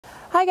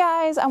Hi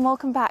guys, and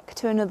welcome back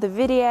to another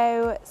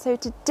video. So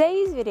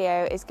today's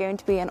video is going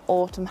to be an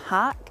autumn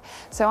hack.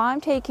 So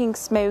I'm taking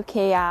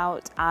Smokey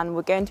out and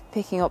we're going to be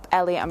picking up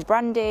Ellie and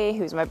Brandy,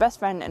 who's my best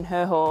friend, and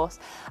her horse,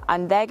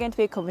 and they're going to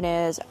be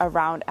accompanying us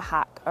around a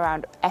hack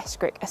around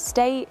Escrick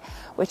Estate,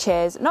 which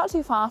is not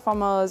too far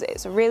from us.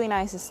 It's a really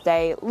nice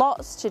estate,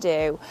 lots to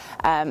do,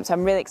 so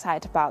I'm really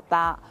excited about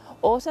that.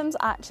 Autumn's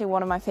actually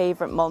one of my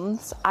favourite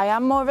months. I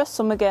am more of a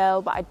summer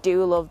girl, but I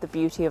do love the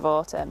beauty of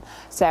autumn.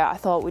 So I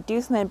thought we'd do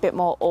something a bit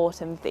more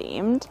autumn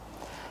themed.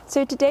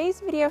 So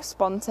today's video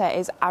sponsor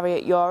is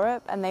Ariat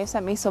Europe, and they've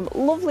sent me some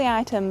lovely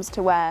items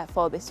to wear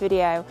for this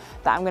video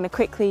that I'm going to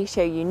quickly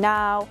show you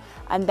now.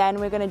 And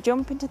then we're going to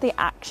jump into the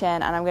action,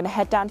 and I'm going to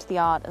head down to the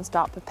yard and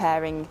start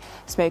preparing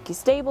Smokey's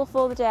stable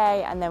for the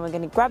day. And then we're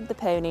going to grab the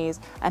ponies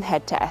and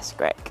head to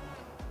Escrick.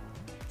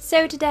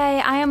 So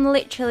today I am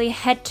literally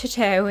head to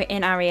toe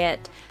in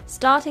Ariat,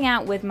 starting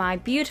out with my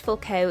beautiful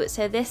coat.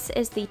 So this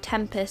is the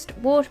Tempest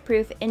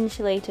waterproof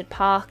insulated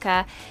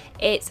parka.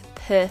 It's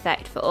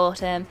perfect for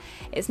autumn.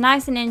 It's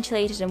nice and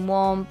insulated and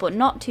warm, but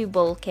not too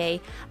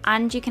bulky,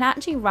 and you can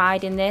actually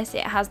ride in this.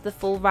 It has the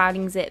full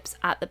riding zips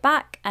at the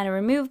back and a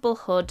removable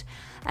hood,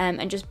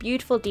 and just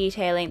beautiful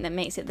detailing that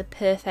makes it the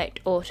perfect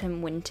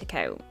autumn winter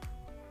coat.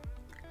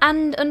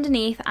 And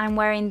underneath I'm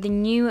wearing the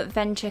new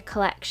Venture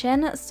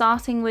collection,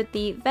 starting with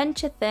the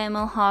Venture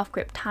Thermal Half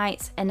Grip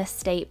Tights in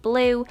Estate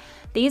Blue.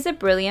 These are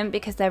brilliant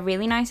because they're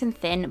really nice and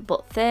thin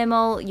but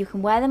thermal. You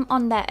can wear them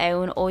on their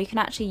own, or you can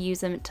actually use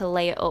them to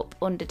layer up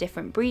under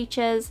different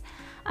breeches.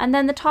 And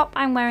then the top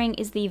I'm wearing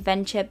is the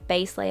Venture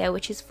base layer,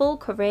 which is full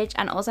coverage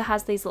and also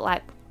has these little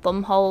like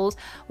thumb holes,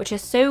 which are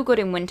so good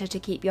in winter to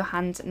keep your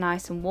hands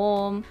nice and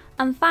warm.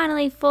 And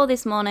finally, for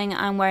this morning,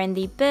 I'm wearing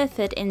the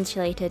Burford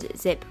insulated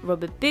zip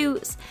rubber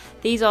boots.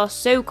 These are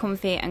so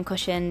comfy and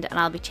cushioned, and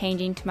I'll be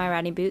changing to my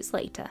riding boots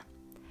later.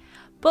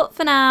 But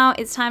for now,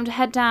 it's time to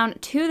head down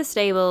to the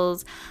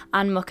stables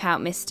and muck out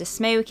Mr.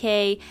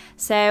 Smokey.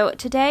 So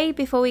today,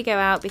 before we go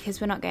out,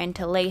 because we're not going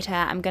till later,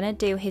 I'm going to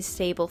do his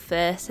stable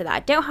first so that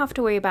I don't have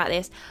to worry about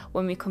this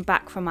when we come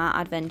back from our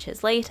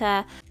adventures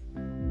later.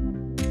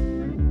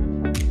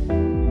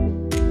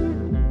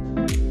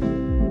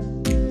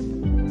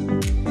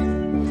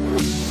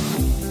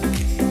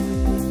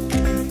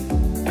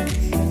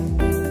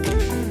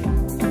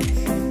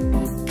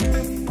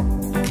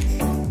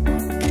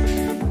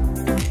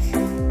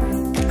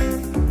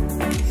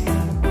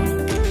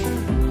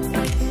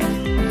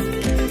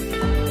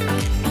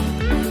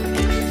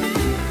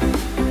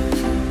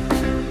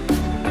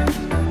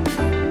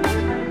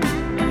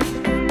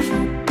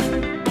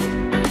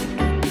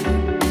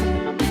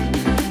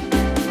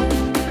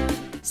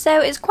 So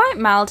it's quite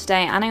mild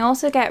today, and I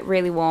also get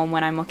really warm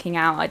when I'm mucking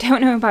out. I don't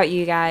know about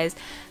you guys.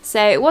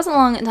 So it wasn't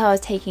long until I was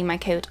taking my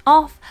coat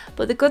off,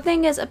 but the good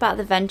thing is about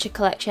the Venture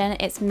collection,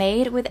 it's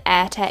made with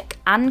Air Tech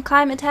and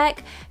Climate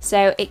Tech,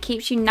 so it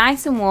keeps you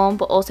nice and warm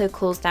but also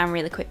cools down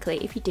really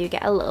quickly if you do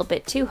get a little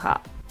bit too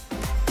hot.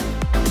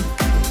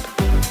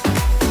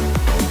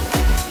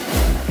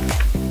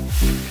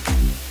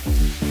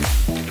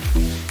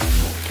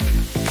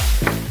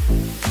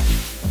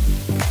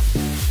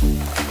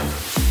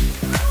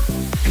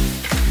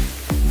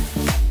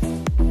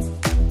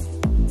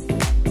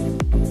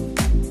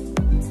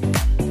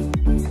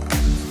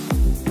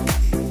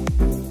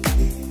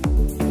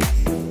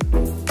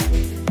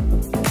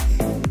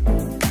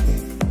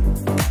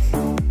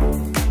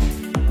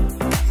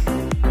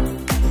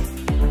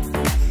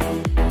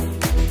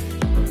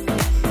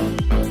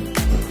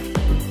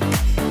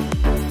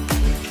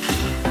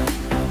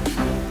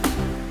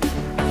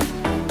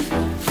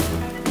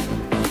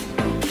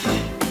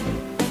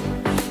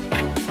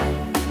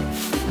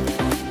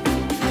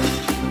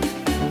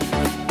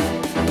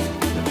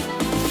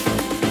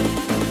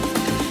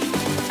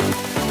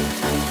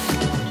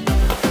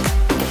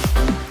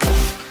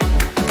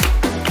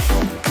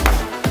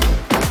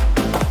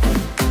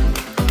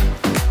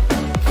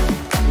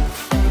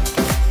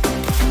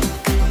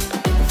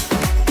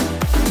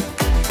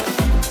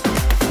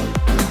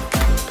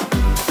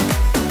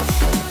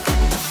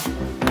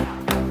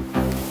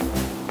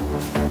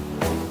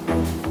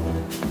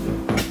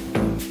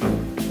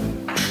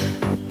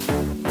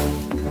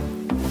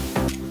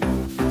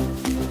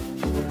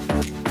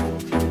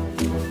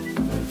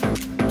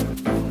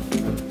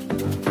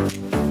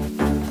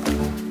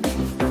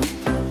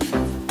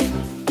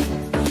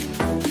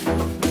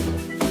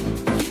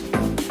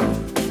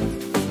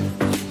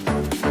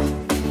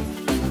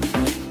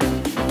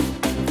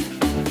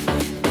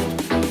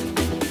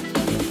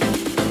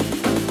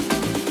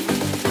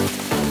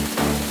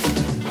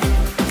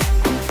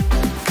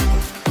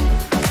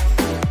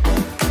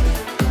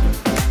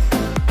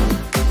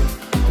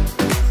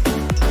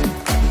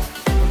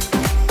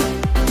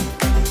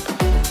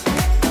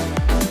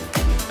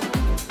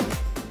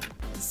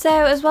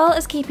 as well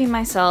as keeping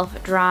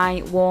myself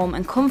dry, warm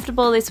and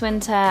comfortable this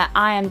winter,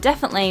 I am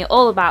definitely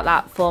all about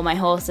that for my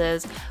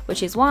horses,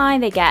 which is why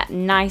they get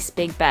nice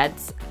big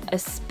beds,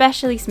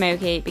 especially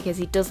Smokey because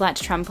he does like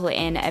to trample it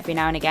in every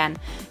now and again.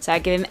 So I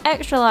give him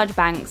extra large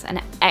banks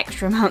and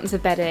extra amounts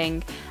of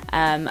bedding.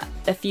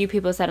 A few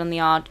people said on the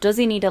yard, does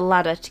he need a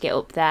ladder to get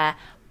up there?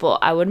 But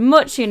I would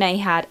much sooner he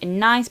had a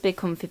nice big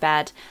comfy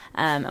bed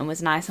and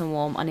was nice and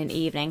warm on an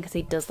evening because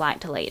he does like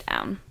to lay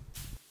down.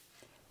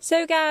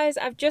 So guys,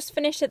 I've just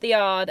finished at the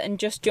yard and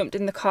just jumped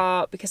in the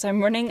car because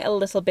I'm running a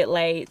little bit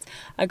late.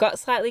 I got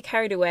slightly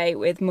carried away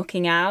with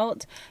mucking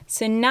out.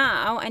 So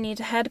now I need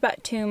to head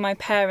back to my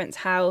parents'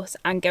 house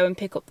and go and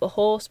pick up the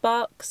horse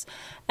box.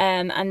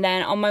 And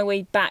then on my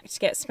way back to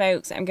get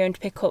smokes, I'm going to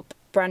pick up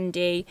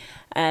Brandy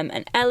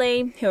and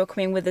Ellie, who are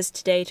coming with us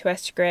today to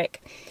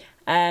Escrick.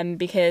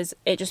 Because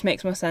it just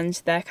makes more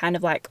sense. They're kind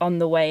of like on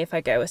the way if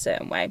I go a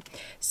certain way.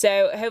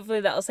 So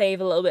hopefully that'll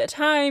save a little bit of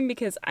time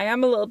because I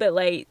am a little bit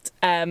late.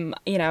 You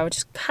know, I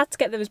just had to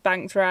get those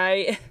banks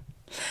right.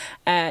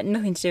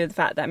 Nothing to do with the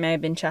fact that I may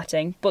have been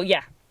chatting. But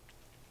yeah,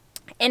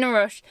 in a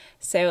rush.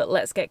 So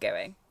let's get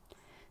going.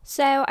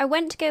 So I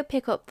went to go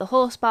pick up the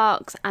horse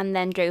box and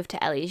then drove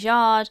to Ellie's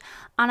yard,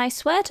 and I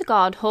swear to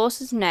God,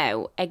 horses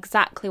know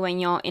exactly when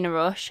you're in a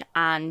rush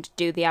and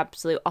do the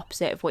absolute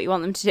opposite of what you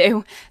want them to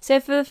do. So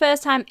for the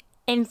first time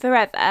in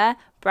forever,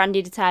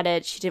 Brandy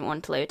decided she didn't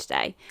want to load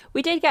today.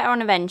 We did get her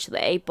on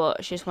eventually,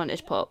 but she just wanted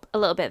to put up a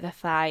little bit of a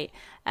fight.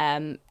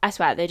 I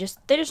swear, they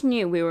just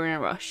knew we were in a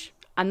rush,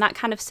 and that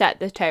kind of set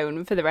the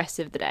tone for the rest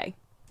of the day.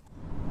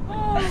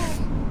 Oh,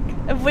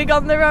 have we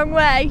gone the wrong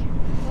way?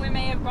 We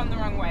may have gone the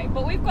wrong way,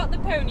 but we've got the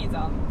ponies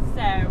on,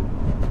 so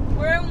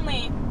we're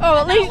only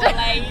at least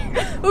late.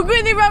 We're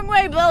going the wrong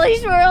way, but at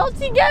least we're all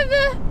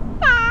together.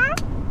 Ah,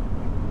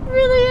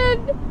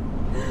 brilliant.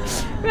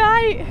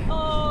 Right.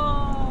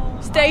 Oh.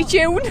 Stay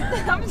tuned.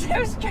 I'm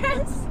so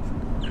stressed.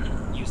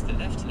 Use the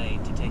left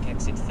lane to take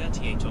exit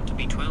 38 onto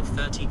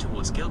B1230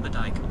 towards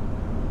Gilberdike.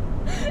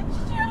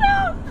 Shut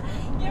up.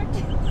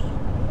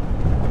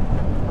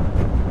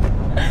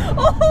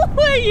 Oh,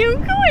 where are you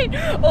going?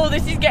 Oh,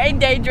 this is getting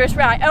dangerous.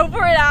 Right,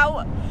 over and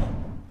out.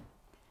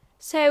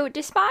 So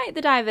despite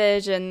the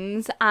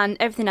diversions and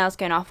everything else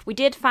going off, we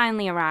did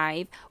finally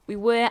arrive. We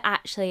were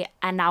actually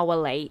an hour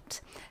late,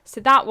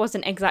 so that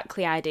wasn't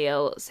exactly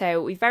ideal.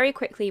 So we very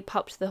quickly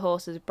popped the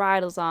horses'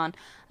 bridles on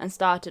and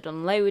started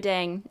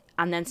unloading,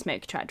 and then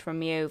Smokey tried to run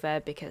me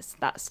over because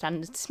that's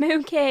standard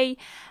Smokey.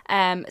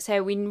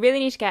 So we really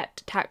need to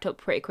get tacked up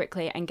pretty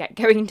quickly and get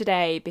going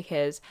today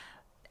because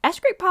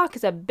Escrick Park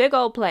is a big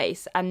old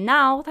place, and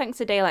now, thanks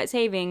to daylight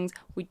savings,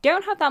 we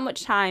don't have that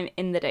much time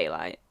in the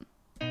daylight.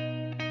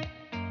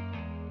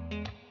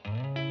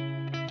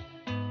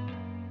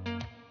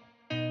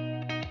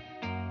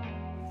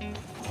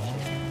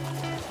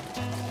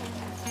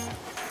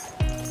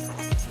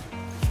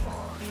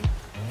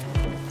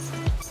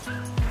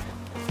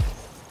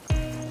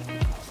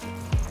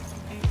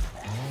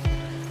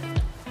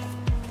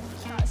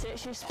 That's it,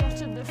 she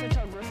spotted the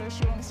photographer,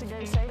 she wants to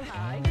go say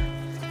hi.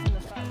 And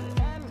the fact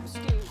that,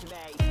 excuse me.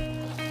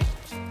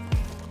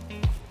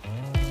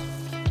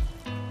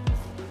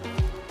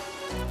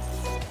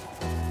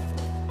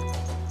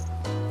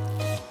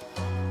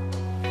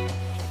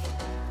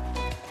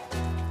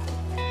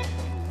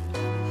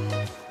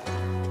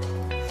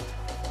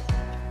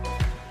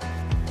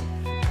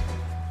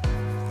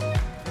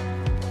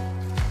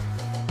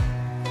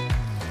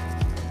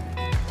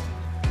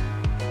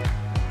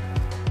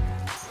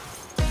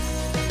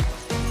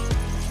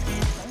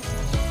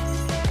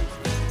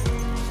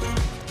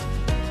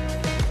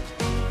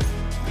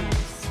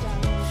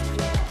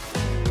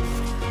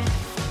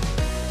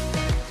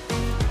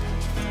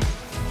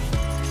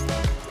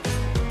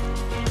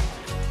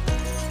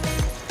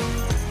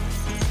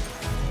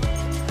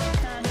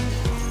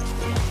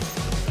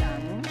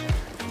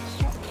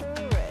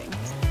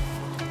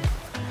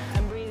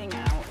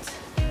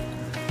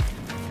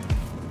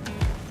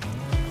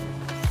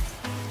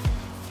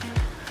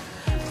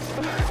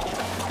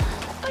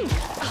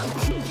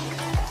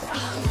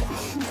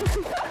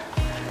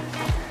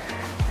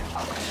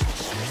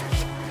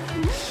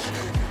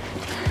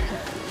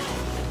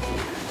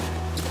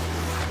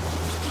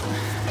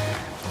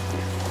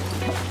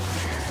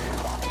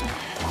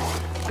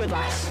 Good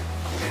lass.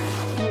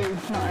 You,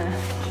 not her.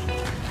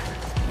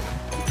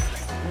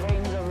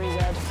 Rains over his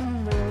head.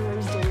 They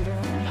always do,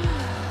 don't they?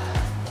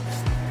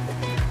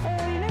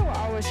 Oh, you know what I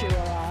wish you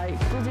were like?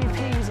 Bloody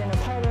peas in a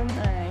pod, aren't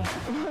they?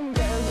 One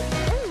goes,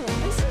 oh,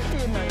 this is the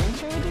annoying,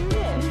 shall we do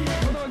this?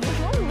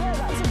 Oh yeah,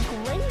 that's a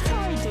great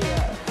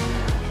idea.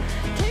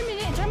 2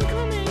 minutes, I'm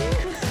coming.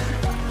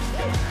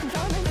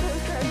 That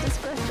was kind of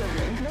discretion,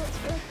 not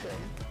discretion.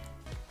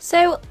 So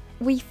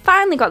we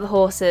finally got the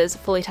horses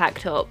fully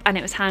tacked up and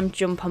it was time to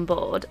jump on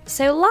board.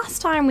 So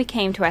last time we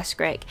came to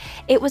Escrick,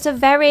 it was a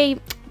very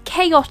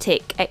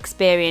chaotic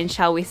experience,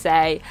 shall we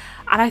say.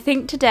 And I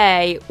think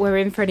today we're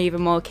in for an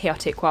even more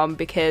chaotic one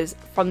because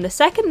from the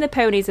second the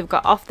ponies have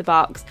got off the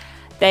box,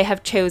 they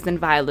have chosen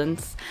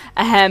violence.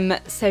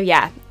 So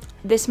yeah,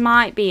 this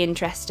might be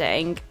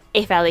interesting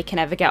if Elly can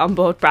ever get on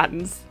board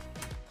brands.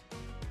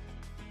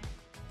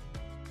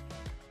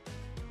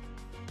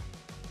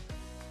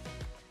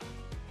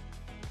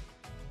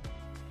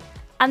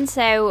 And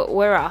so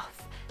we're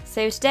off.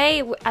 So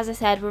today, as I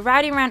said, we're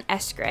riding around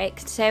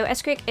Escrick. So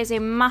Escrick is a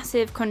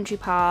massive country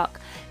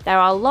park. There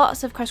are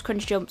lots of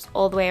cross-country jumps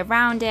all the way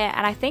around it,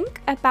 and I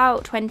think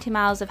about 20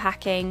 miles of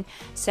hacking.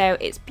 So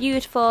it's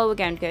beautiful. We're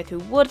going to go through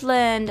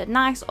woodland. A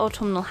nice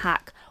autumnal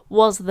hack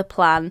was the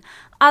plan.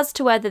 As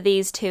to whether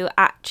these two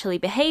actually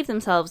behave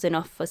themselves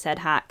enough for said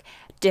hack,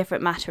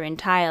 different matter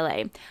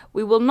entirely.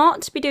 We will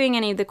not be doing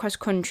any of the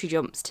cross-country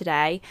jumps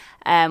today.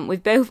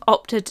 We've both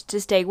opted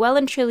to stay well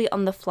and truly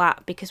on the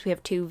flat because we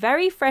have two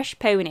very fresh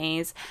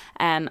ponies,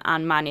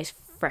 and mine is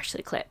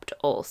freshly clipped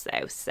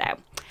also. So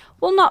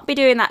we'll not be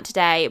doing that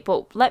today,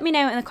 but let me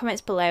know in the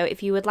comments below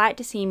if you would like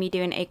to see me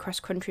doing a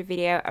cross-country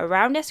video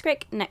around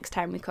Escrick next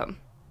time we come.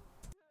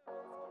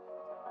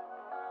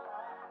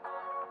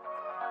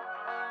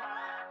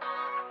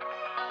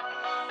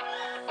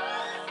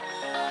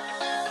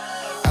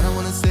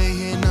 Stay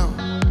here, no,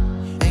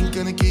 ain't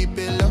gonna keep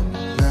it low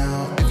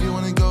now. If you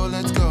wanna go,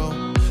 let's go.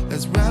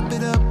 Let's wrap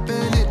it up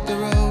and hit the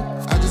road.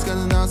 I just got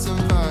an awesome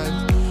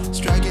vibe,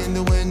 striking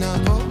the winner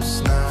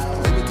post now.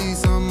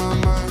 Liberty's on my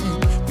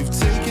mind. We've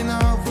taken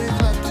off,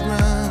 we've left the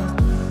ground.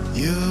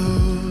 You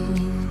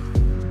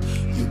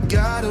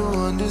gotta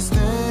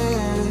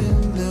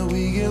understand that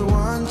we get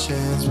one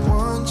chance,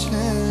 one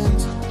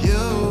chance.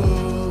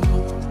 You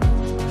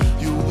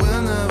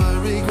will never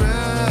regret.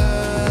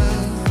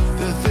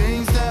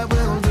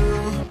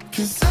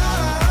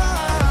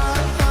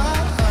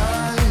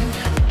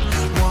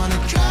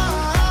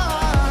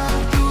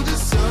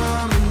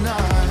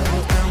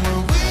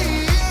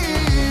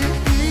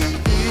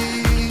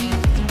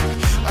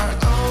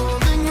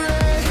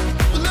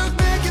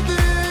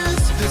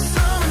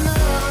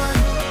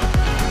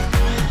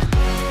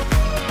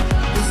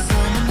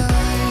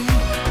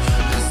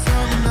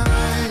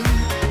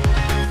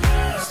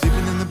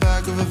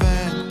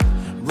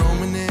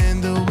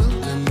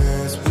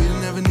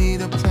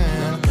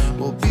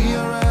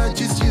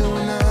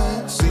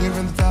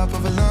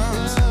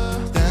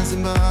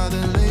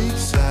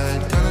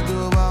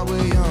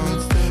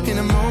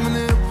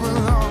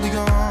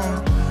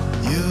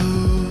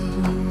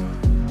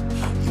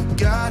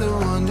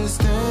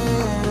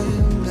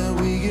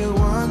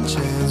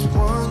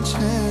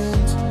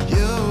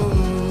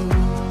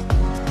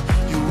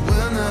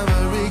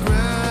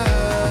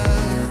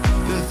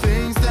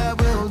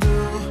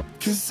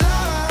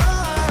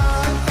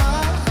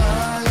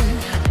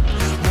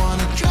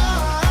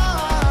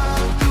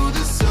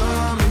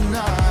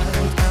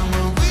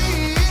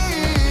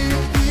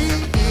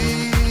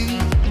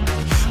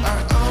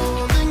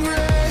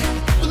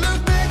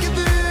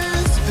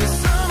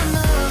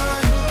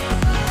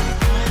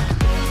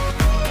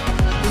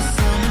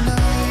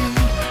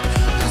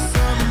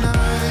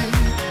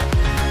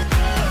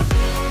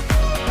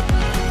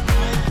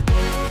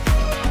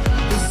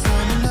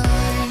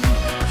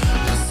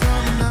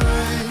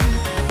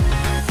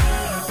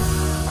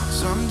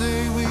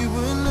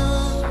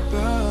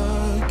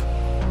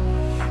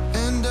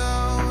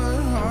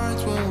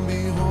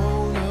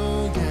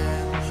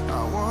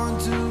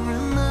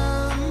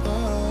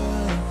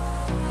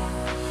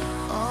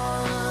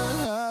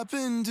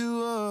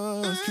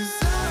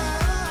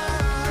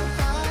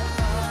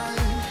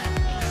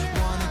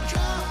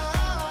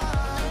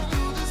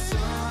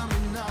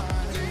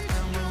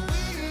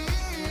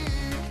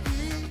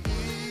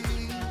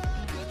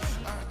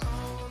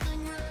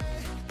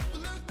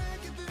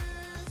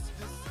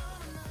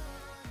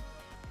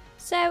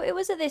 So it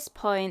was at this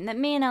point that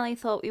me and Elly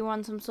thought we were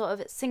on some sort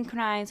of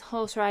synchronised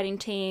horse riding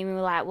team. We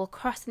were like, we'll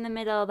cross in the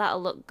middle,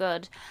 that'll look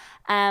good.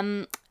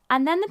 And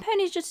then the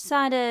ponies just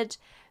decided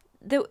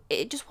that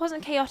it just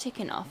wasn't chaotic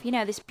enough. You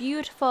know, this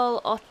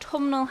beautiful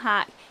autumnal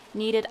hack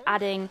needed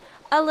adding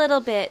a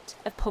little bit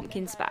of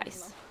pumpkin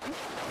spice.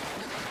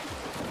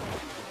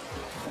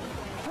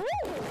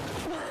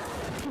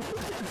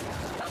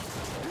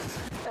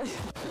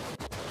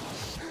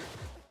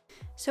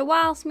 So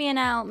whilst me and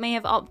Elle may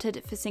have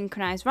opted for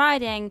synchronised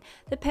riding,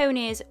 the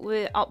ponies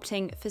were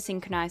opting for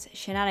synchronised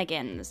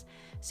shenanigans.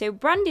 So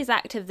Brandy's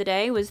act of the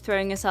day was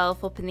throwing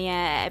herself up in the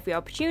air at every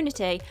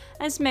opportunity,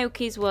 and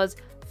Smokey's was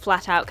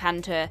flat out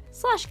canter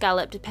 /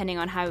 gallop, depending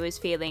on how he was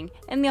feeling,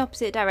 in the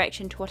opposite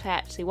direction to what I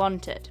actually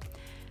wanted.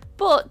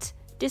 But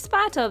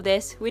despite all of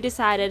this, we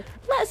decided,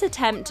 let's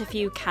attempt a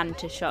few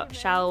canter shots,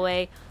 shall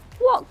we?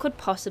 What could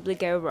possibly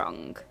go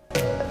wrong?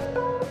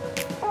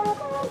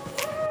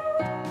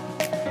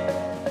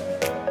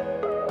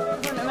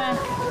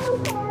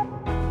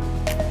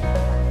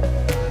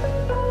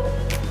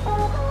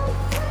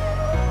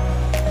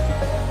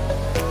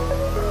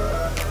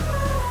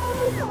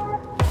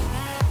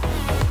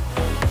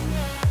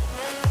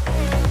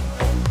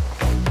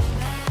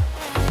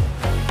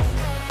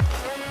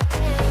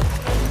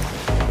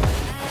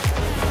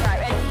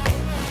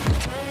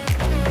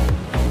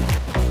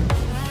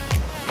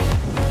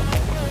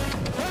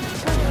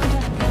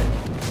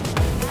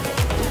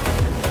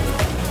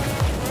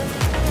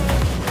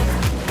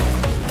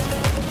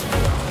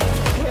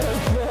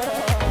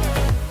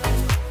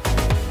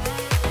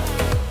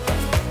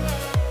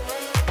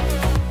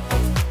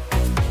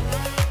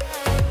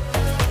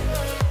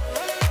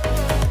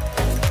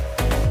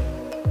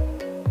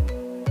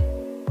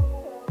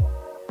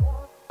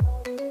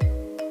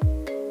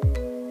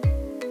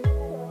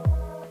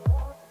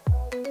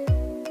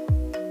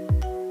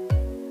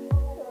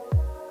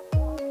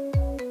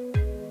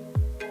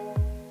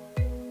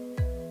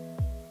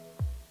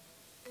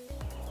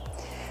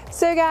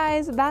 So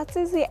guys, that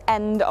is the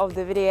end of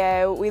the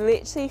video. We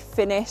literally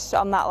finished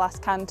on that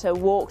last canter,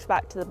 walked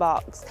back to the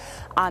box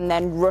and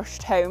then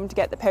rushed home to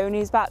get the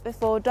ponies back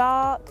before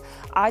dark.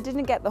 I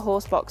didn't get the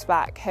horse box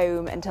back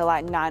home until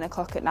like 9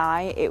 o'clock at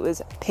night. It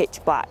was pitch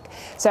black.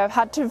 So I've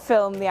had to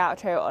film the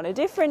outro on a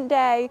different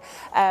day.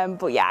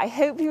 But yeah, I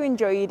hope you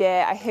enjoyed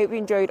it. I hope you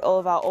enjoyed all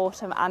of our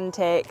autumn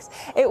antics.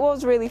 It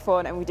was really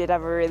fun and we did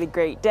have a really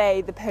great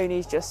day. The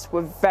ponies just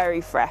were very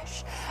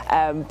fresh.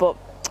 But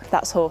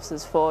that's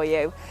horses for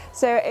you.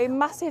 So a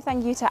massive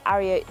thank you to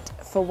Ariat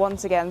for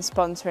once again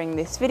sponsoring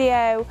this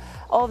video.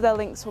 All of their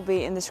links will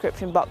be in the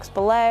description box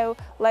below.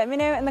 Let me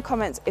know in the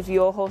comments if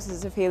your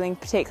horses are feeling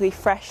particularly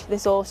fresh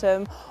this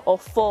autumn or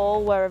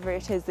fall, wherever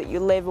it is that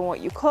you live and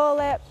what you call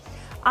it.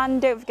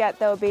 And don't forget,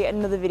 there will be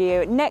another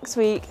video next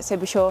week, so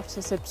be sure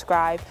to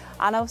subscribe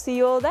and I'll see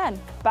you all then.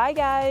 Bye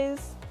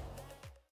guys.